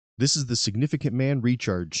This is the Significant Man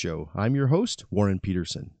Recharge Show. I'm your host, Warren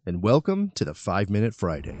Peterson, and welcome to the 5-Minute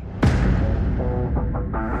Friday.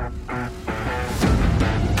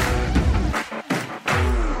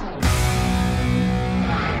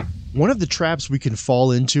 One of the traps we can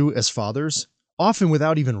fall into as fathers, often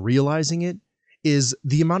without even realizing it, is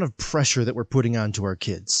the amount of pressure that we're putting onto our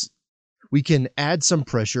kids. We can add some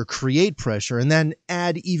pressure, create pressure, and then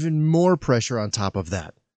add even more pressure on top of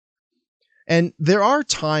that. And there are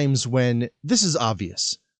times when this is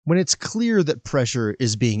obvious, when it's clear that pressure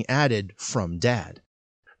is being added from dad.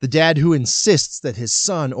 The dad who insists that his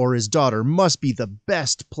son or his daughter must be the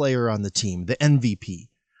best player on the team, the MVP.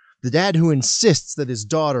 The dad who insists that his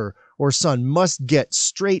daughter or son must get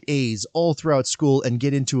straight A's all throughout school and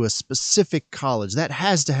get into a specific college. That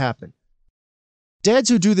has to happen. Dads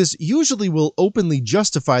who do this usually will openly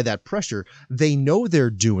justify that pressure. They know they're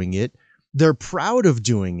doing it. They're proud of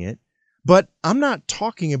doing it. But I'm not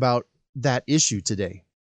talking about that issue today.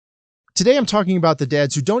 Today, I'm talking about the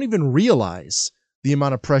dads who don't even realize the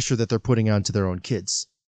amount of pressure that they're putting onto their own kids.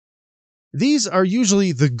 These are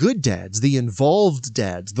usually the good dads, the involved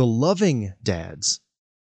dads, the loving dads.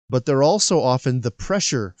 But they're also often the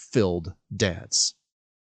pressure-filled dads.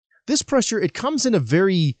 This pressure, it comes in a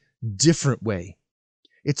very different way.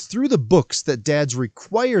 It's through the books that dads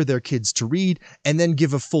require their kids to read and then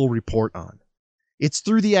give a full report on. It's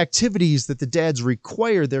through the activities that the dads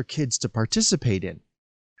require their kids to participate in.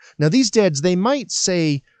 Now, these dads, they might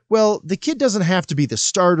say, well, the kid doesn't have to be the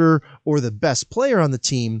starter or the best player on the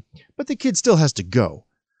team, but the kid still has to go.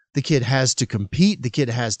 The kid has to compete. The kid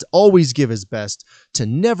has to always give his best, to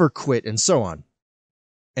never quit, and so on.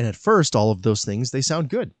 And at first, all of those things, they sound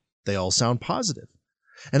good. They all sound positive.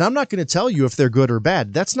 And I'm not going to tell you if they're good or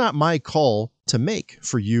bad. That's not my call to make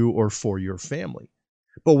for you or for your family.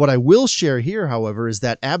 But what I will share here, however, is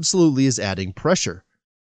that absolutely is adding pressure.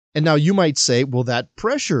 And now you might say, well, that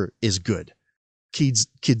pressure is good. Kids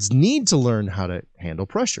need to learn how to handle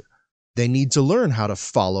pressure. They need to learn how to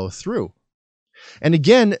follow through. And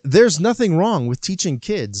again, there's nothing wrong with teaching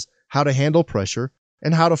kids how to handle pressure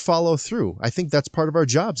and how to follow through. I think that's part of our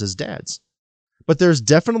jobs as dads. But there's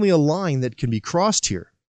definitely a line that can be crossed here.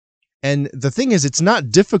 And the thing is, it's not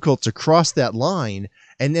difficult to cross that line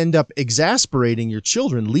and end up exasperating your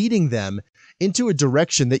children, leading them into a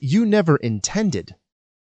direction that you never intended.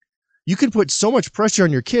 You can put so much pressure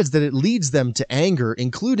on your kids that it leads them to anger,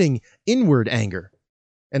 including inward anger.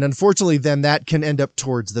 And unfortunately, then that can end up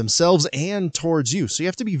towards themselves and towards you. So you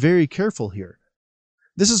have to be very careful here.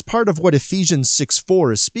 This is part of what Ephesians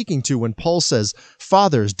 6:4 is speaking to when Paul says,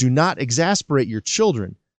 "Fathers, do not exasperate your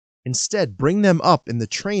children. Instead, bring them up in the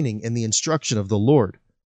training and the instruction of the Lord."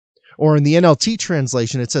 Or in the NLT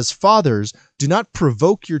translation, it says, "Fathers, do not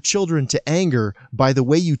provoke your children to anger by the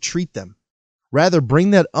way you treat them. Rather,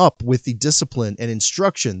 bring that up with the discipline and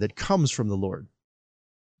instruction that comes from the Lord."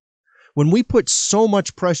 When we put so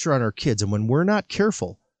much pressure on our kids and when we're not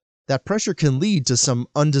careful, that pressure can lead to some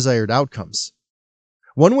undesired outcomes.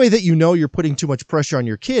 One way that you know you're putting too much pressure on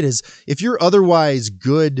your kid is if you're otherwise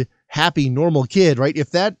good, happy, normal kid, right?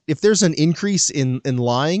 If there's an increase in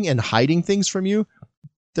lying and hiding things from you,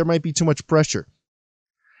 there might be too much pressure.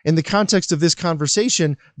 In the context of this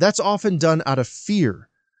conversation, that's often done out of fear.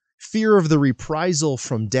 Fear of the reprisal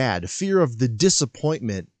from dad, fear of the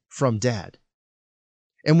disappointment from dad.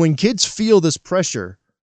 And when kids feel this pressure,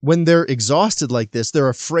 when they're exhausted like this, they're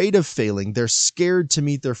afraid of failing, they're scared to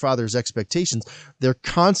meet their father's expectations, they're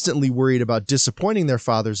constantly worried about disappointing their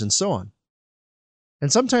fathers and so on.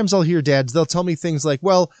 And sometimes I'll hear dads, they'll tell me things like,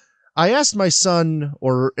 well, I asked my son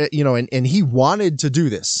and he wanted to do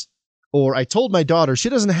this. Or I told my daughter she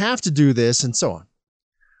doesn't have to do this and so on.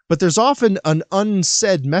 But there's often an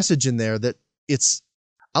unsaid message in there that it's,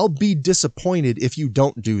 I'll be disappointed if you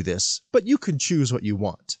don't do this, but you can choose what you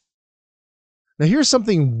want. Now here's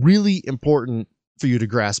something really important for you to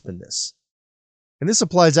grasp in this. And this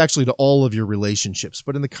applies actually to all of your relationships,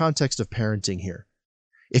 but in the context of parenting here.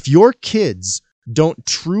 If your kids don't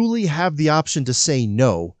truly have the option to say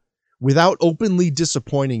no without openly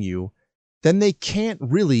disappointing you, then they can't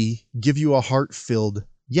really give you a heart-filled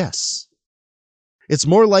yes. It's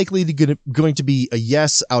more likely going to be a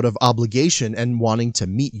yes out of obligation and wanting to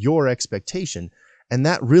meet your expectation, and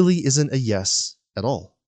that really isn't a yes at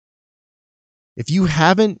all. If you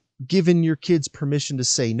haven't given your kids permission to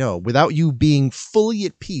say no without you being fully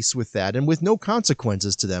at peace with that and with no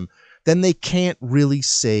consequences to them, then they can't really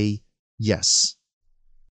say yes.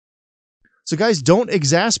 So guys, don't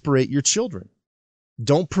exasperate your children.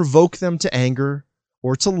 Don't provoke them to anger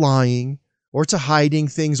or to lying or to hiding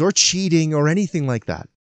things or cheating or anything like that.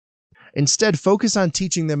 Instead, focus on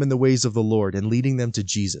teaching them in the ways of the Lord and leading them to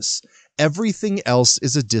Jesus. Everything else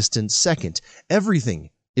is a distant second. Everything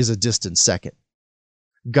is a distant second.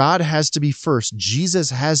 God has to be first. Jesus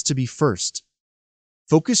has to be first.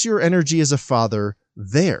 Focus your energy as a father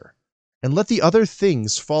there, and let the other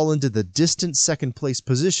things fall into the distant second place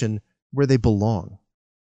position where they belong.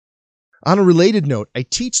 On a related note, I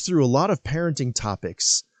teach through a lot of parenting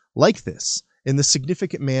topics like this in the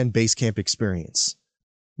Significant Man Basecamp experience.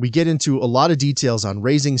 We get into a lot of details on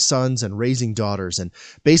raising sons and raising daughters. And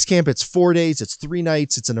Basecamp, it's 4 days, it's 3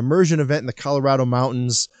 nights, it's an immersion event in the Colorado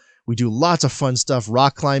mountains. We do lots of fun stuff,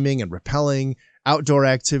 rock climbing and rappelling, outdoor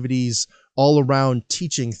activities, all around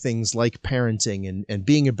teaching things like parenting and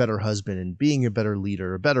being a better husband and being a better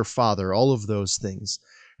leader, a better father, all of those things.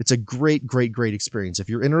 It's a great, great, great experience. If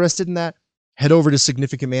you're interested in that, head over to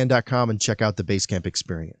significantman.com and check out the Basecamp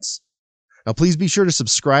experience. Now, please be sure to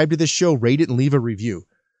subscribe to this show, rate it, and leave a review.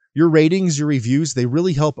 Your ratings, your reviews, they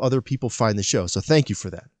really help other people find the show, so thank you for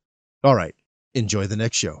that. All right, enjoy the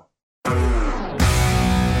next show.